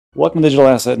Welcome to Digital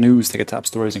Asset News. Take a top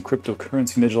stories in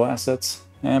cryptocurrency and digital assets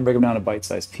and break them down to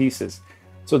bite-sized pieces.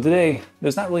 So today,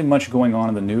 there's not really much going on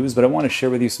in the news, but I want to share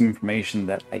with you some information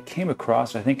that I came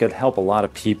across that I think could help a lot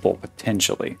of people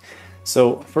potentially.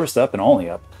 So first up and only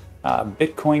up,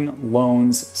 Bitcoin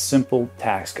Loans Simple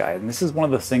Tax Guide. And this is one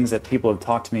of the things that people have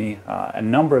talked to me a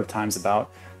number of times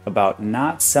about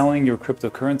not selling your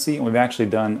cryptocurrency. And we've actually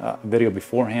done a video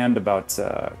beforehand about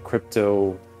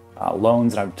crypto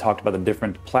loans, and I've talked about the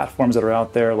different platforms that are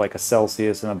out there, like a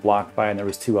Celsius and a BlockFi, and there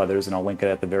was two others, and I'll link it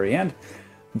at the very end.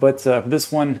 But for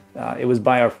this one, it was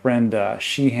by our friend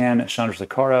Shihan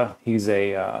Chandrasekhara. He's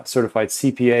a certified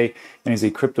CPA, and he's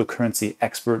a cryptocurrency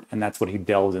expert, and that's what he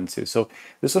delves into. So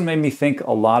this one made me think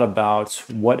a lot about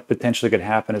what potentially could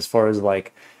happen as far as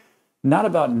like, not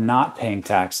about not paying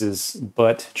taxes,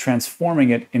 but transforming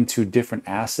it into different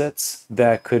assets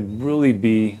that could really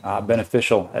be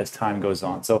beneficial as time goes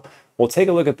on. So we'll take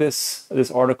a look at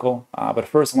this article, but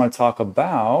first I want to talk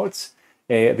about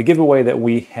the giveaway that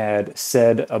we had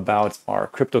said about our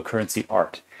cryptocurrency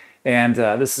art. And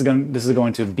this is going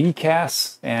to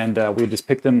BCAS, and we just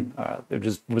picked them. It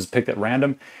just was picked at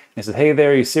random. And he said, "Hey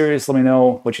there, are you serious? Let me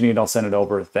know what you need. I'll send it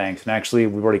over. Thanks." And actually,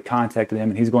 we've already contacted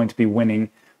him, and he's going to be winning,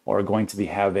 or going to be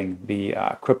having, the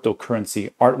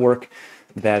cryptocurrency artwork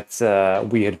that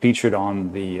we had featured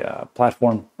on the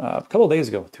platform a couple of days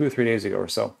ago, 2 or 3 days ago or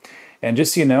so. And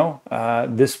just so you know,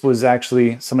 this was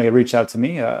actually somebody had reached out to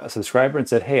me, a subscriber, and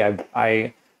said, "Hey,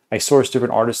 I source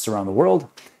different artists around the world,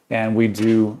 and we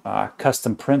do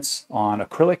custom prints on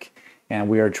acrylic, and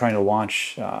we are trying to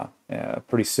launch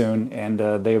pretty soon, and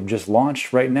they have just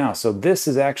launched right now." So this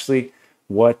is actually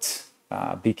what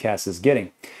BCAS is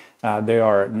getting. They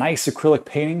are nice acrylic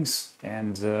paintings,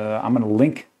 and I'm going to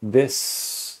link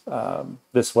this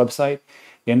website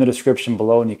in the description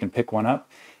below, and you can pick one up.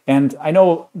 And I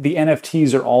know the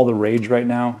NFTs are all the rage right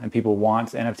now, and people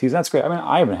want NFTs. That's great. I mean,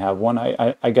 I even have one.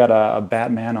 I got a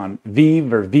Batman on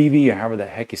Vive or Vivi, or however the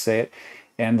heck you say it,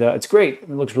 and it's great.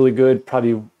 It looks really good.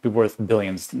 Probably be worth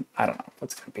billions. I don't know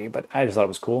what's going to be, but I just thought it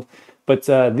was cool. But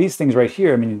these things right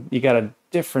here, I mean, you got a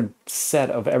different set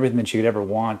of everything that you could ever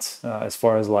want as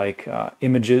far as like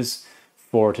images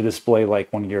to display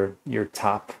like one of your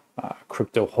top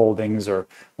crypto holdings or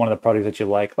one of the products that you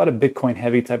like. A lot of Bitcoin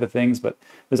heavy type of things, but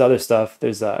there's other stuff.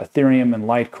 There's Ethereum and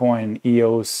Litecoin,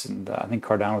 EOS, and I think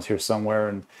Cardano's here somewhere,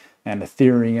 and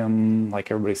Ethereum,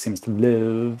 like everybody seems to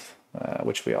live,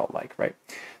 which we all like, right?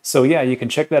 So yeah, you can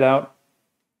check that out.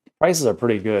 Prices are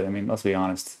pretty good. I mean, let's be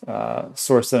honest.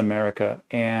 Sourced in America.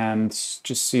 And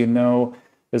just so you know,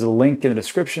 there's a link in the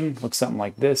description. Looks something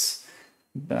like this.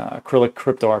 Acrylic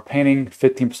crypto art painting,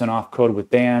 15% off code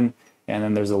with Dan. And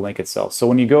then there's a link itself. So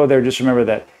when you go there, just remember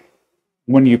that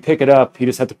when you pick it up, you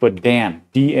just have to put Dan,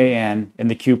 D-A-N, in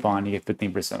the coupon. You get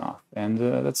 15% off. And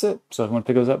that's it. So if you want to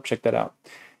pick those up, check that out.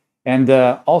 And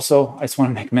also, I just want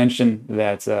to make mention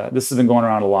that this has been going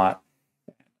around a lot.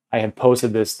 I had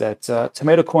posted this, that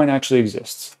Tomato Coin actually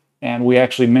exists, and we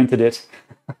actually minted it.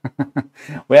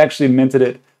 We actually minted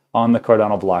it on the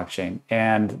Cardano blockchain,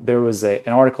 and there was an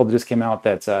article that just came out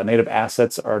that native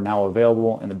assets are now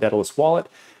available in the Daedalus wallet.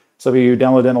 So if you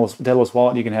download Daedalus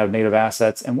wallet, you can have native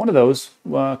assets, and one of those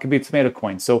could be Tomato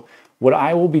Coin. So what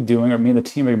I will be doing, or me and the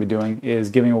team are going to be doing, is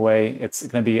giving away, it's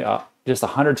going to be just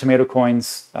 100 Tomato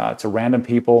Coins to random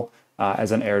people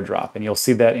as an airdrop, and you'll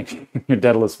see that in your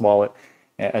Daedalus wallet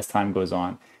as time goes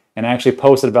on. And I actually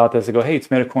posted about this. I go, "Hey,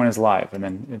 Tomato Coin is live," and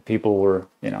then people were,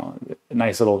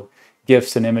 nice little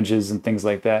gifs and images and things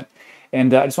like that.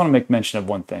 And I just want to make mention of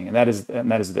one thing, and that is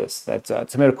this: that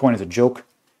Tomato Coin is a joke.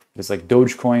 It's like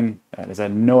Dogecoin. It has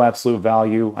no absolute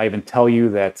value. I even tell you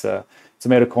that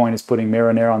Tomato Coin is putting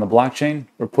marinara on the blockchain.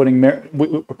 We're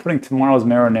putting tomorrow's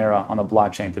marinara on the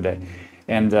blockchain today.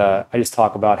 And I just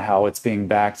talk about how it's being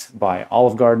backed by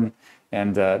Olive Garden,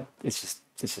 and it's just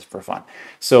for fun.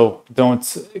 So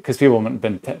don't, because people have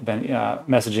been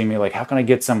messaging me like, "How can I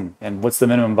get some? And what's the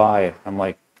minimum buy?" I'm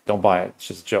like, "Don't buy it. It's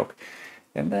just a joke."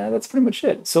 And that's pretty much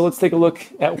it. So let's take a look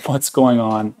at what's going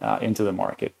on into the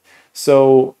market.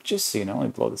 So just so you know, let me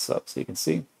blow this up so you can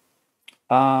see.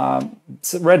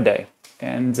 It's a red day.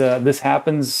 And this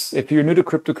happens if you're new to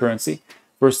cryptocurrency.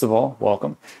 First of all,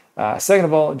 welcome. Second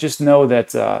of all, just know that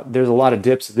there's a lot of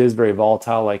dips. It is very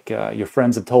volatile, like your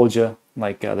friends have told you,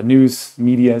 like the news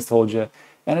media has told you.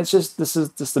 And this is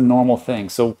just a normal thing.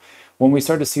 So when we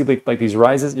start to see like these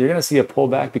rises, you're going to see a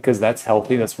pullback, because that's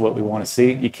healthy. That's what we want to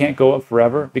see. You can't go up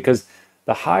forever, because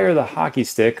the higher the hockey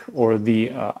stick, or the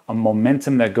a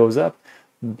momentum that goes up,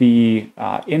 the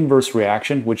inverse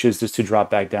reaction, which is just to drop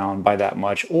back down by that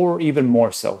much, or even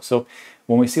more so. So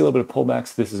When we see a little bit of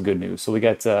pullbacks, this is good news. So we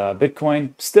got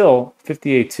Bitcoin still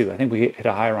 58.2. I think we hit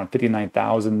a high around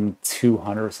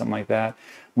 59,200 or something like that.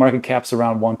 Market cap's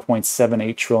around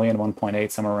 1.78 trillion,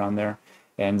 1.8, somewhere around there.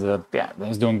 And yeah,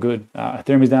 that's doing good.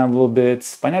 Ethereum is down a little bit.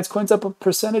 Binance Coin's up a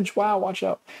percentage. Wow, watch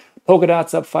out.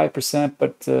 Polkadot's up 5%,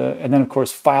 but and then of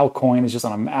course Filecoin is just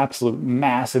on an absolute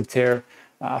massive tear.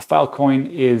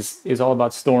 Filecoin is all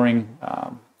about storing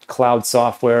cloud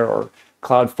software or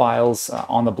cloud files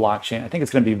on the blockchain. I think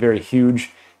it's going to be very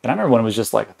huge. And I remember when it was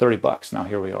just like $30. Now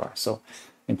here we are. So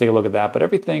you can take a look at that. But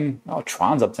everything, oh,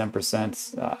 Tron's up 10%.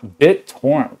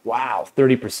 BitTorrent, wow,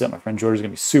 30%. My friend George is going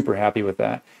to be super happy with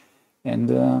that.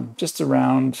 And just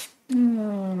around,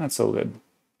 not so good.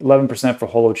 11% for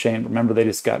Holochain. Remember, they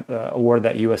just got awarded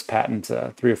that US patent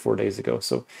 3 or 4 days ago.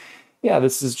 So yeah,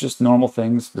 this is just normal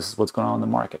things. This is what's going on in the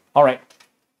market. All right.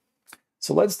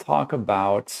 So let's talk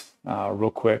about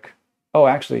real quick. Oh,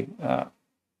 actually,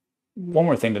 one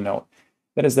more thing to note.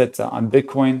 That is that on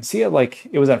Bitcoin, see it like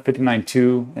it was at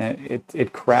 59.2 and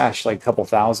it crashed like a couple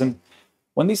thousand.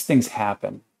 When these things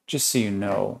happen, just so you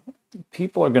know,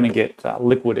 people are going to get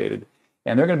liquidated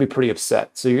and they're going to be pretty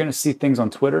upset. So you're going to see things on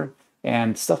Twitter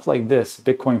and stuff like this.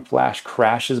 Bitcoin Flash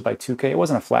crashes by 2K. It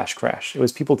wasn't a flash crash. It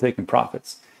was people taking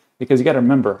profits. Because you got to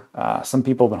remember, some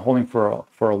people have been holding for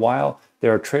a while.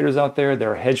 There are traders out there,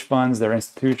 there are hedge funds, there are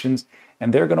institutions,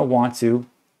 and they're going to want to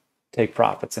take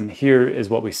profits. And here is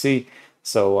what we see.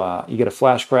 So you get a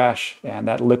flash crash, and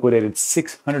that liquidated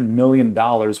 $600 million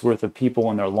worth of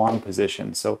people in their long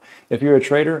position. So if you're a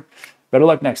trader, better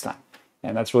luck next time.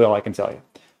 And that's really all I can tell you.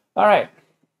 All right.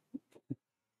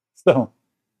 So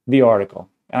the article.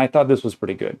 And I thought this was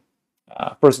pretty good.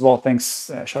 First of all,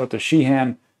 thanks, shout out to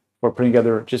Sheehan for putting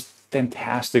together just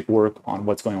fantastic work on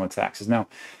what's going on with taxes. Now,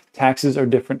 taxes are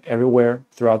different everywhere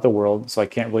throughout the world, so I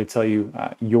can't really tell you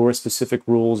your specific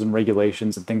rules and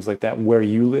regulations and things like that where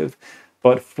you live.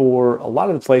 But for a lot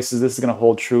of the places, this is going to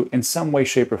hold true in some way,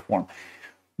 shape, or form.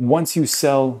 Once you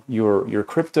sell your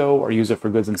crypto or use it for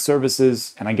goods and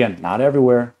services, and again, not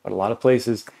everywhere, but a lot of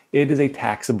places, it is a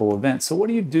taxable event. So what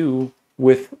do you do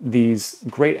with these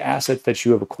great assets that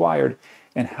you have acquired,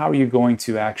 and how are you going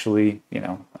to actually,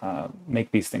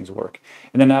 make these things work?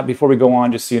 And then before we go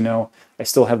on, just so you know, I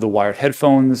still have the wired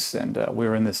headphones, and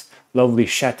we're in this lovely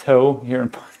chateau here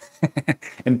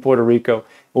in Puerto Rico.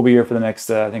 We'll be here for the next,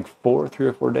 I think, 3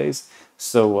 or 4 days.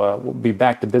 So we'll be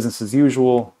back to business as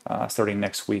usual starting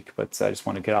next week, but I just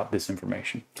want to get out this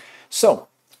information. So,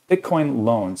 Bitcoin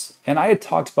loans. And I had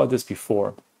talked about this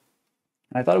before.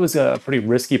 And I thought it was a pretty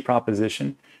risky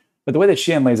proposition. But the way that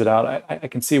Sheehan lays it out, I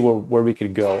can see where we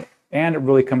could go. And it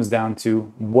really comes down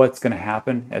to what's going to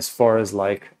happen as far as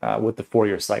like with the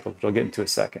 4-year cycle, which I'll get into in a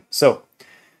second. So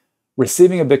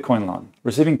receiving a Bitcoin loan,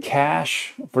 receiving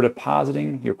cash for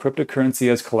depositing your cryptocurrency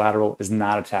as collateral is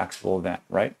not a taxable event,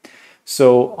 right?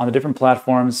 So on the different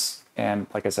platforms, and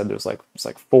like I said, there's like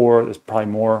 4, there's probably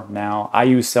more now. I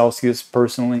use Celsius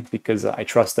personally because I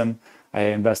trust them. I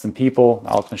invest in people.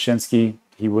 Alex Mashinsky,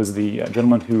 he was the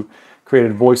gentleman who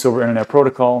created Voice over Internet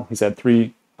Protocol. He's had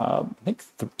 2 or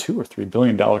 $3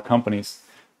 billion companies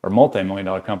or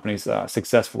multi-million-dollar companies,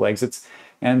 successful exits.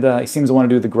 And he seems to want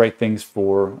to do the great things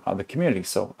for the community.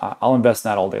 So I'll invest in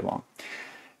that all day long.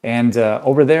 And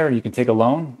over there, you can take a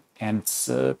loan, and it's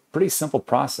a pretty simple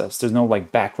process. There's no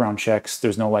like background checks.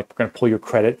 There's no like, we're going to pull your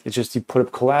credit. It's just you put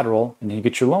up collateral and then you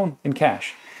get your loan in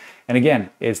cash. And again,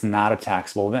 it's not a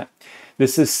taxable event.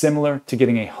 This is similar to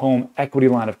getting a home equity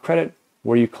line of credit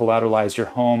where you collateralize your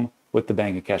home with the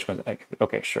bank and cash.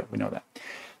 Okay, sure, we know that.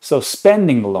 So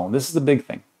spending the loan, this is the big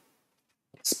thing.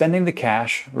 Spending the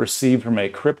cash received from a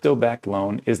crypto-backed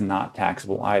loan is not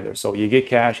taxable either. So you get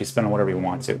cash, you spend on whatever you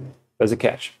want to. There's a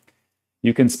catch.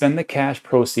 You can spend the cash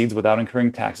proceeds without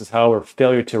incurring taxes. However,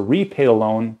 failure to repay the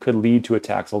loan could lead to a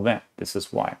taxable event. This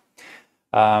is why.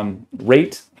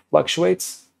 Rate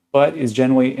fluctuates, but is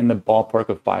generally in the ballpark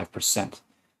of 5%.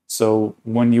 So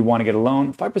when you want to get a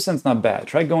loan, 5% is not bad.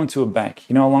 Try going to a bank.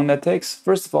 You know how long that takes?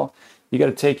 First of all, you got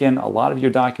to take in a lot of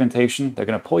your documentation. They're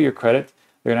going to pull your credit.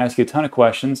 They're going to ask you a ton of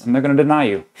questions, and they're going to deny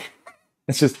you.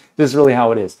 This is really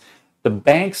how it is. The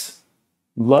banks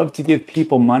love to give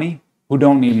people money who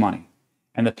don't need money.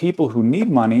 And the people who need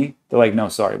money, they're like, no,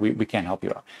 sorry, we can't help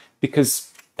you out.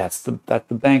 Because that's the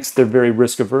banks, they're very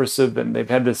risk averse, and they've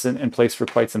had this in place for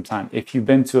quite some time. If you've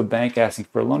been to a bank asking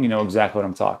for a loan, you know exactly what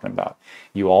I'm talking about.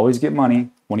 You always get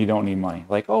money when you don't need money.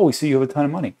 Like, oh, we see you have a ton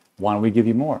of money. Why don't we give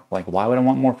you more? Like, why would I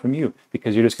want more from you?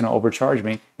 Because you're just going to overcharge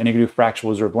me, and you can do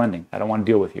fractional reserve lending. I don't want to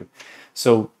deal with you.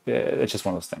 So it's just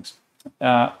one of those things.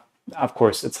 Of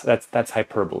course, that's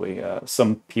hyperbole.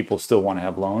 Some people still want to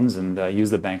have loans and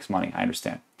use the bank's money. I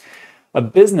understand. A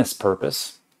business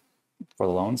purpose for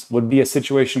the loans would be a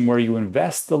situation where you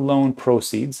invest the loan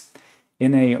proceeds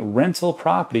in a rental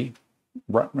property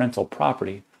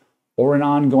or an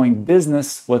ongoing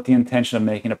business with the intention of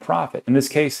making a profit. In this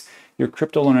case, your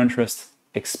crypto loan interest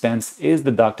expense is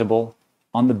deductible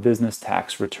on the business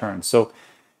tax return. So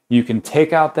you can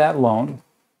take out that loan,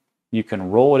 you can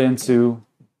roll it into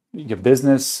your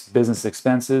business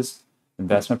expenses,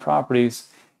 investment properties,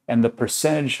 and the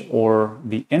percentage or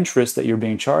the interest that you're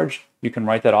being charged, you can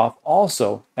write that off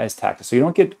also as taxes. So you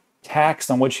don't get taxed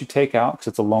on what you take out because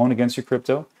it's a loan against your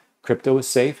crypto. Crypto is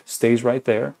safe, stays right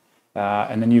there,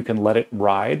 and then you can let it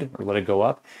ride or let it go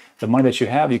up. The money that you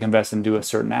have, you can invest into a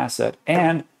certain asset,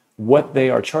 and what they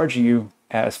are charging you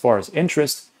as far as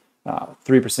interest, 3%,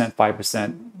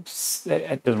 5%,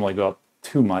 it doesn't really go up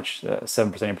too much, 7%,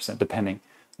 8%, depending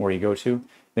where you go to.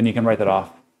 Then you can write that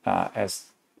off as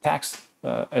tax,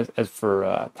 as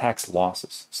for tax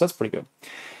losses. So that's pretty good.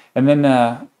 And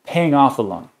then paying off the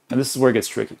loan. And this is where it gets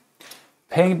tricky.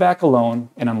 Paying back a loan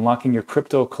and unlocking your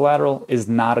crypto collateral is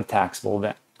not a taxable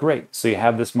event. Great. So you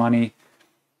have this money,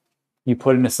 you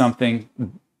put into something,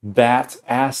 that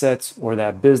assets or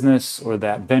that business or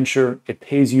that venture, it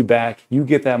pays you back, you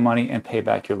get that money and pay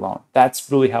back your loan. That's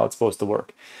really how it's supposed to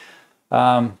work.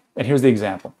 And here's the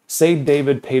example. Say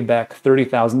David paid back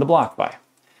 $30,000 to BlockFi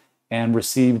and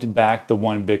received back the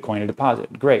 1 Bitcoin in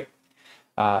deposit. Great.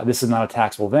 This is not a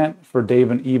taxable event for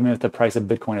David, even if the price of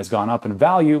Bitcoin has gone up in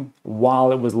value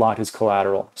while it was locked as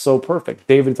collateral. So perfect.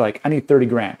 David's like, I need 30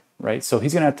 grand, right? So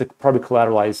he's going to have to probably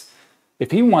collateralize. If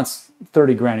he wants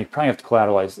 30 grand, he probably have to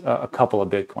collateralize a couple of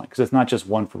Bitcoin because it's not just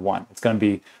 1 for 1. It's going to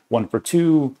be 1 for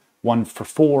 2, 1 for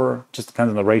 4, just depends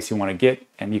on the race you want to get.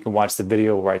 And you can watch the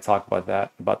video where I talk about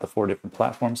that, about the 4 different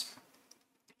platforms.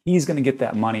 He's going to get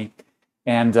that money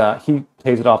and he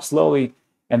pays it off slowly.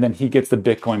 And then he gets the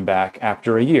Bitcoin back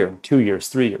after a year, 2 years,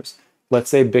 3 years. Let's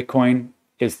say Bitcoin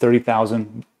is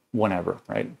 30,000 whenever,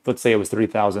 right? Let's say it was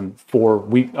 30,000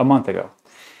 a month ago.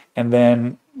 And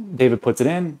then David puts it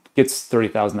in, gets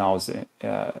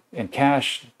 $30,000 in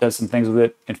cash, does some things with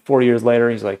it. And 4 years later,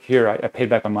 he's like, here, I paid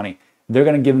back my money. They're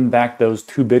going to give him back those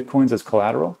 2 Bitcoins as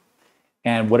collateral.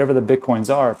 And whatever the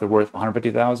Bitcoins are, if they're worth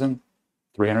 150,000,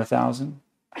 300,000,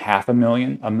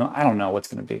 $500,000, I don't know what's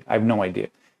going to be. I have no idea.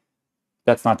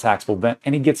 That's not taxable event.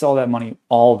 And he gets all that money,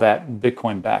 all that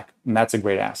Bitcoin back. And that's a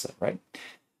great asset, right?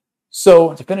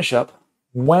 So to finish up,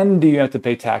 when do you have to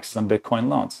pay taxes on Bitcoin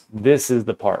loans? This is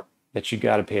the part that you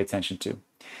got to pay attention to.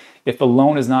 If the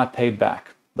loan is not paid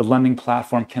back, the lending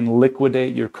platform can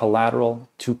liquidate your collateral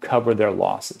to cover their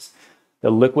losses.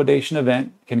 The liquidation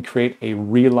event can create a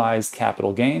realized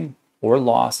capital gain or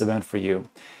loss event for you.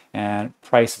 And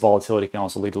price volatility can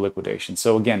also lead to liquidation.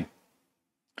 So again,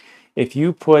 if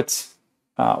you put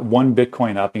 1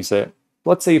 Bitcoin up and you say,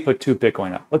 let's say you put 2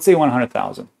 Bitcoin up. Let's say you want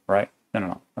 100,000, right?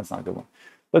 No, that's not a good one.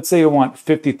 Let's say you want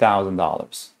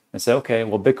 $50,000 and say, okay,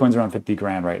 well, Bitcoin's around 50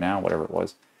 grand right now, whatever it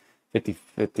was, 50,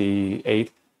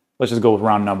 58. Let's just go with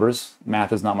round numbers.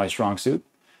 Math is not my strong suit.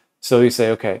 So you say,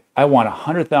 okay, I want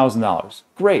 $100,000.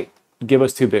 Great. Give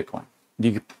us 2 Bitcoin.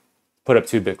 You put up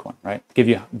 2 Bitcoin, right?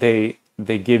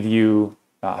 They give you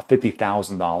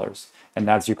 $50,000 and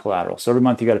that's your collateral. So every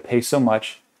month you got to pay so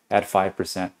much at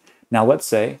 5%. Now let's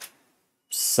say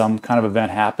some kind of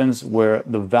event happens where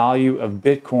the value of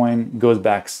Bitcoin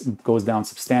goes down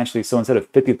substantially. So instead of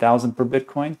 50,000 per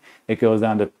Bitcoin, it goes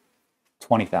down to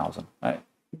 20,000. Right?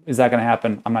 Is that going to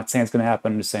happen? I'm not saying it's going to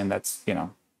happen. I'm just saying that's,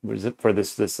 what is it for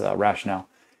this rationale?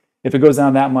 If it goes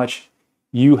down that much,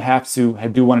 you have to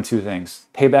do one of 2 things: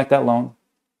 pay back that loan,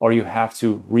 or you have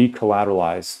to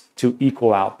recollateralize to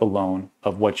equal out the loan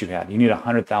of what you had. You need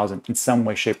 100,000 in some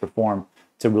way, shape, or form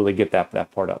to really get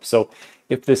that part up. So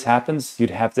if this happens, you'd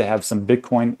have to have some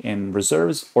Bitcoin in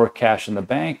reserves or cash in the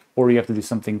bank, or you have to do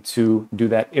something to do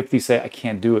that. If they say, I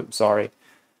can't do it, sorry,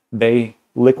 they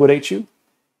liquidate you,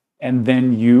 and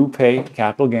then you pay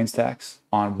capital gains tax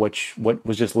on what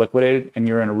was just liquidated, and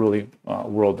you're in a really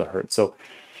world of hurt. So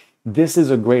this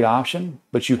is a great option,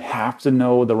 but you have to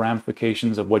know the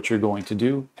ramifications of what you're going to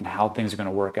do and how things are going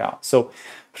to work out. So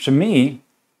to me,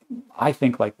 I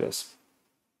think like this.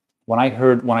 When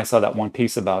I saw that one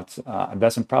piece about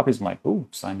investment properties, I'm like, ooh,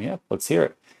 sign me up. Let's hear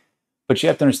it. But you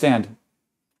have to understand,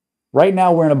 right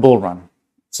now we're in a bull run.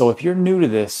 So if you're new to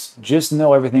this, just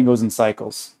know everything goes in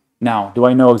cycles. Now, do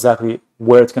I know exactly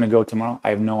where it's going to go tomorrow? I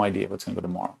have no idea what's going to go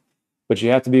tomorrow. But you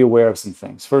have to be aware of some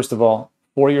things. First of all,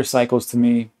 4-year cycles to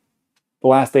me, the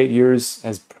last 8 years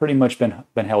has pretty much been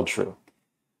held true.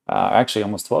 Actually,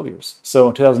 almost 12 years. So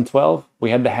in 2012, we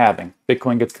had the halving.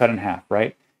 Bitcoin gets cut in half,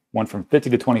 right? Went from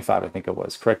 50 to 25, I think it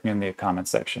was. Correct me in the comment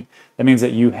section. That means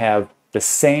that you have the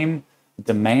same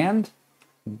demand,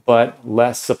 but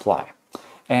less supply.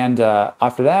 And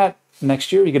after that,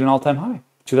 next year, you get an all-time high.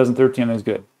 2013 is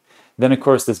good. Then, of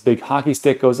course, this big hockey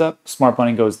stick goes up. Smart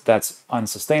money goes, that's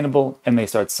unsustainable. And they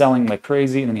start selling like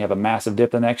crazy. And then you have a massive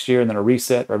dip the next year and then a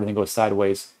reset where everything goes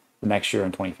sideways the next year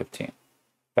in 2015.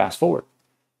 Fast forward.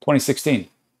 2016,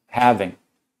 halving.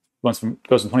 Goes from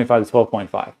 25 to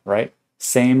 12.5, right?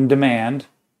 Same demand,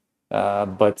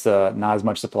 but not as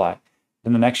much supply.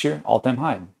 Then the next year, all-time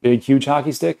high. Big, huge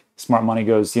hockey stick. Smart money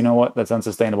goes, you know what? That's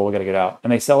unsustainable. We got to get out.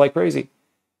 And they sell like crazy.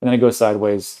 And then it goes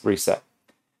sideways, reset.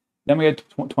 Then we had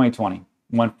 2020.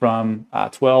 Went from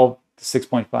 12 to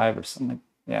 6.5 or something.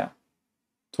 Yeah.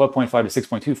 12.5 to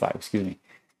 6.25, excuse me.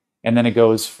 And then it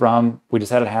goes from, we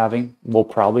just had it halving. We'll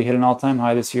probably hit an all-time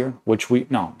high this year, which we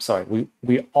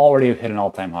already have hit an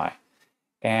all-time high.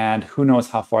 And who knows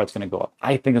how far it's going to go up.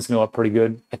 I think it's going to go up pretty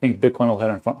good. I think Bitcoin will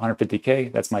hit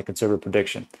 150K. That's my conservative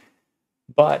prediction.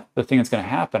 But the thing that's going to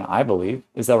happen, I believe,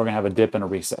 is that we're going to have a dip and a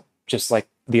reset, just like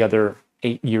the other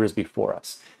 8 years before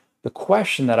us. The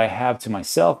question that I have to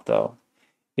myself, though,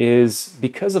 is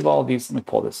because of all these, let me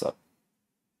pull this up.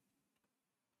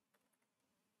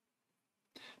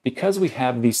 Because we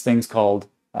have these things called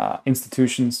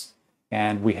institutions,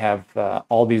 and we have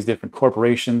all these different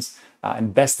corporations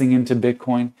investing into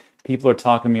Bitcoin, people are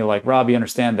talking to me like, Rob, you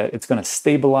understand that it's going to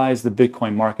stabilize the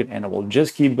Bitcoin market and it will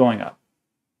just keep going up.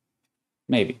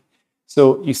 Maybe.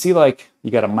 So you see, like,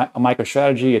 you got a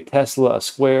MicroStrategy, a Tesla, a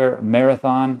Square, a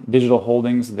Marathon, Digital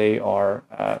Holdings. They are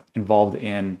involved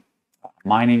in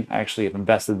mining. I actually have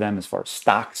invested in them as far as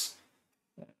stocks.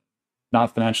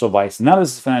 Not financial advice. None of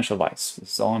this is financial advice.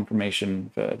 This is all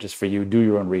information just for you. Do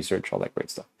your own research, all that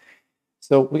great stuff.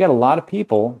 So we got a lot of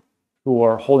people who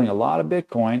are holding a lot of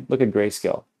Bitcoin. Look at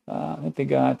Grayscale. I think they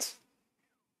got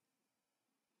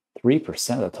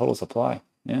 3% of the total supply.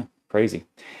 Yeah, crazy.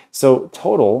 So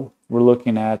total, we're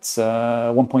looking at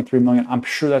 1.3 million. I'm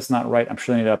sure that's not right. I'm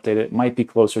sure they need to update it. It might be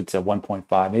closer to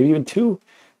 1.5, maybe even 2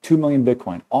 million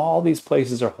Bitcoin. All these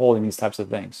places are holding these types of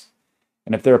things.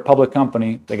 And if they're a public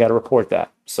company, they got to report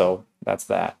that. So that's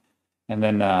that. And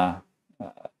then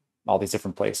all these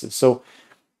different places. So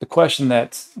the question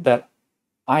that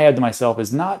I had to myself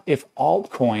is not if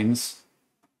altcoins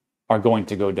are going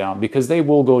to go down, because they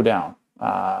will go down.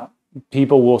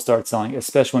 People will start selling,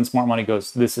 especially when smart money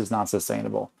goes, this is not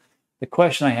sustainable. The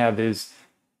question I have is,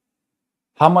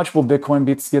 how much will Bitcoin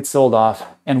get sold off?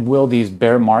 And will these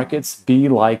bear markets be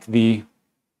like the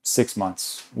 6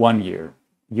 months, 1 year,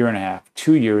 year and a half,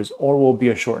 2 years, or will it be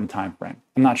a shortened time frame?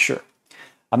 I'm not sure.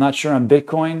 I'm not sure on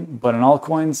Bitcoin, but on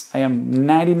altcoins, I am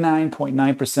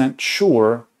 99.9%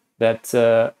 sure that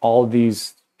all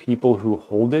these people who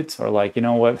hold it are like, you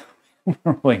know what, we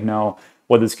don't really know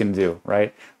what this can do,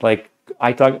 right? Like,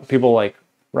 I talk to people like,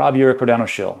 Rob, you're a Cardano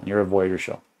shill, you're a Voyager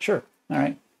shill. Sure, all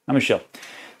right, I'm a shill.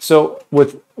 So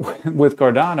with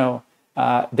Cardano,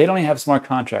 they don't even have smart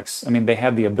contracts. I mean, they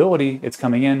have the ability, it's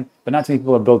coming in, but not too many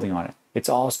people are building on it. It's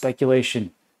all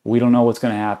speculation. We don't know what's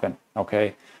going to happen,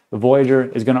 okay? The Voyager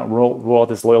is going to roll out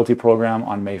this loyalty program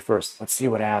on May 1st. Let's see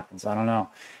what happens. I don't know.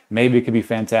 Maybe it could be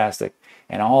fantastic.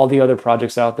 And all the other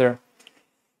projects out there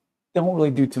don't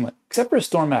really do too much, except for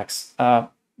StormX.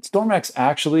 StormX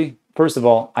actually, first of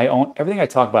all, I own everything I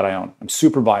talk about. I own. I'm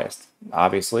super biased,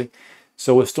 obviously.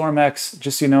 So with StormX,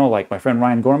 just so you know, like my friend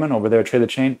Ryan Gorman over there at Trade the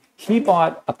Chain, he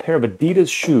bought a pair of Adidas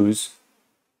shoes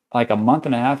like a month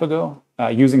and a half ago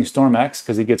using StormX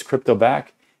because he gets crypto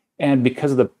back. And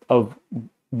because of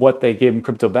what they gave him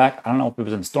crypto back, I don't know if it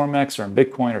was in StormX or in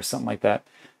Bitcoin or something like that.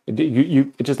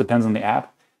 It just depends on the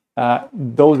app.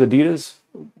 Those Adidas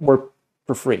were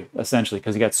for free, essentially,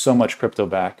 because he got so much crypto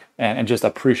back and just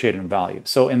appreciated in value.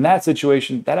 So in that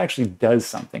situation, that actually does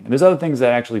something. And there's other things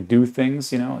that actually do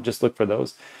things, you know, just look for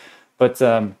those. But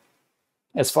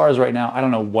as far as right now, I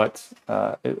don't know what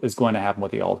is going to happen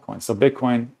with the altcoins. So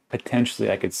Bitcoin,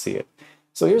 potentially I could see it.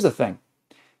 So here's the thing.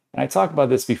 And I talked about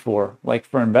this before, like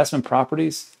for investment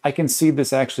properties, I can see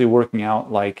this actually working out.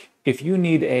 Like if you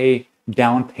need a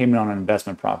down payment on an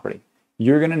investment property,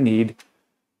 you're going to need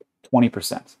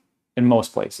 20% in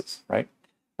most places, right?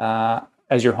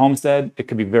 As your homestead, it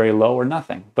could be very low or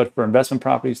nothing. But for investment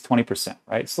properties, 20%,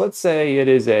 right? So let's say it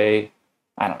is I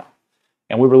don't know.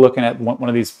 And we were looking at one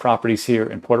of these properties here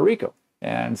in Puerto Rico.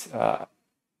 And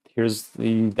here's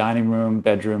the dining room,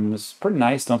 bedrooms, pretty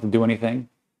nice, don't have to do anything.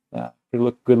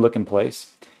 Good looking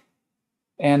place.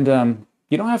 And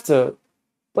you don't have to,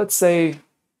 let's say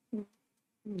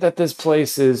that this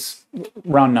place is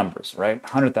round numbers, right?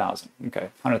 100,000, okay,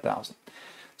 100,000.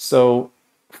 So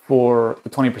for the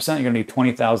 20%, you're gonna need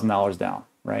 $20,000 down,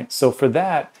 right? So for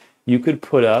that, you could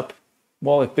put up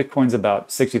Well, if Bitcoin's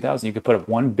about 60,000, you could put up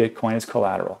 1 Bitcoin as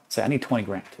collateral. Say, I need 20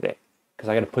 grand today because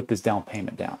I got to put this down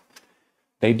payment down.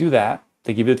 They do that.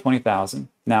 They give you the 20,000.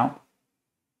 Now,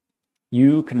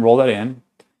 you can roll that in.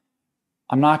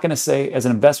 I'm not going to say as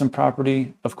an investment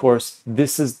property, of course,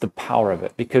 this is the power of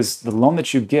it, because the loan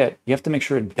that you get, you have to make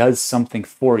sure it does something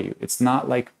for you. It's not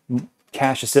like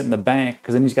cash is sitting in the bank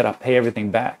because then you just got to pay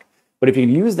everything back. But if you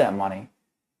can use that money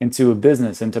into a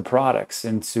business, into products,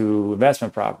 into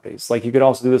investment properties, like you could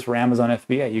also do this for Amazon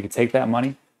FBA. You could take that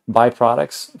money, buy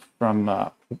products from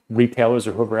retailers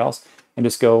or whoever else, and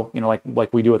just go,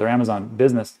 like we do with our Amazon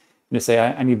business, and just say,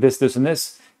 I need this, this, and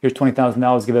this. Here's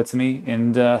 $20,000, give that to me,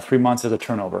 and 3 months as a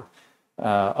turnover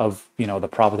of the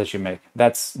profit that you make.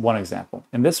 That's one example.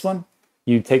 In this one,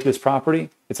 you take this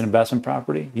property, it's an investment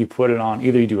property, you put it on,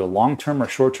 either you do a long-term or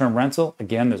short-term rental.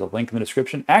 Again, there's a link in the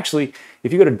description. Actually,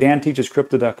 if you go to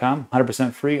danteachescrypto.com,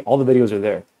 100% free, all the videos are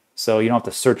there. So you don't have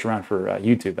to search around for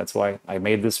YouTube. That's why I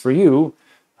made this for you,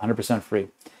 100% free.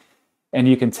 And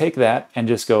you can take that and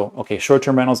just go, okay,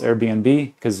 short-term rentals,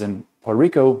 Airbnb, because in Puerto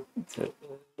Rico,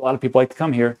 a lot of people like to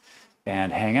come here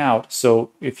and hang out. So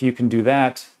if you can do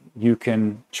that, you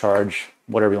can charge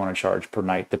whatever you want to charge per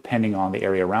night, depending on the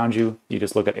area around you. You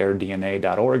just look at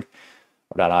airdna.org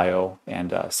or .io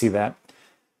and see that.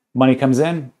 Money comes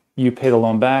in, you pay the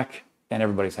loan back, and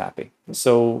everybody's happy.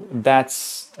 So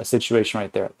that's a situation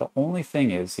right there. The only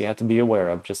thing is you have to be aware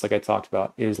of, just like I talked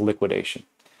about, is liquidation.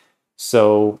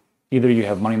 So either you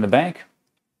have money in the bank,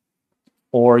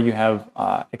 or you have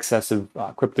excessive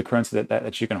cryptocurrency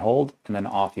that you can hold, and then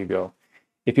off you go.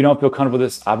 If you don't feel comfortable with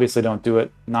this, obviously don't do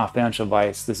it. Not financial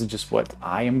advice. This is just what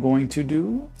I am going to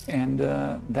do, and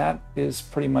that is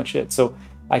pretty much it. So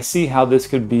I see how this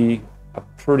could be a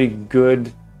pretty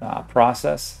good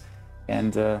process,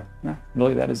 and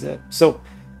really that is it. So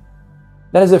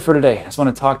that is it for today. I just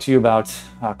want to talk to you about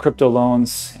crypto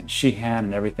loans and Sheehan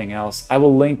and everything else. I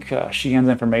will link Sheehan's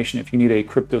information. If you need a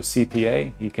crypto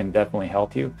CPA, he can definitely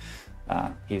help you.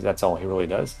 That's all he really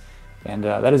does. And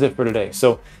that is it for today.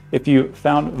 So if you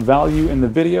found value in the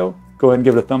video, go ahead and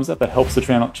give it a thumbs up. That helps the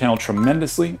channel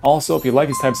tremendously. Also, if you like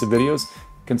these types of videos,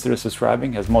 consider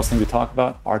subscribing, as most things we talk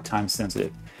about are time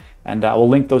sensitive. And I will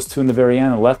link those two in the very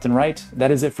end, left and right.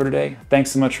 That is it for today.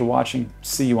 Thanks so much for watching.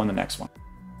 See you on the next one.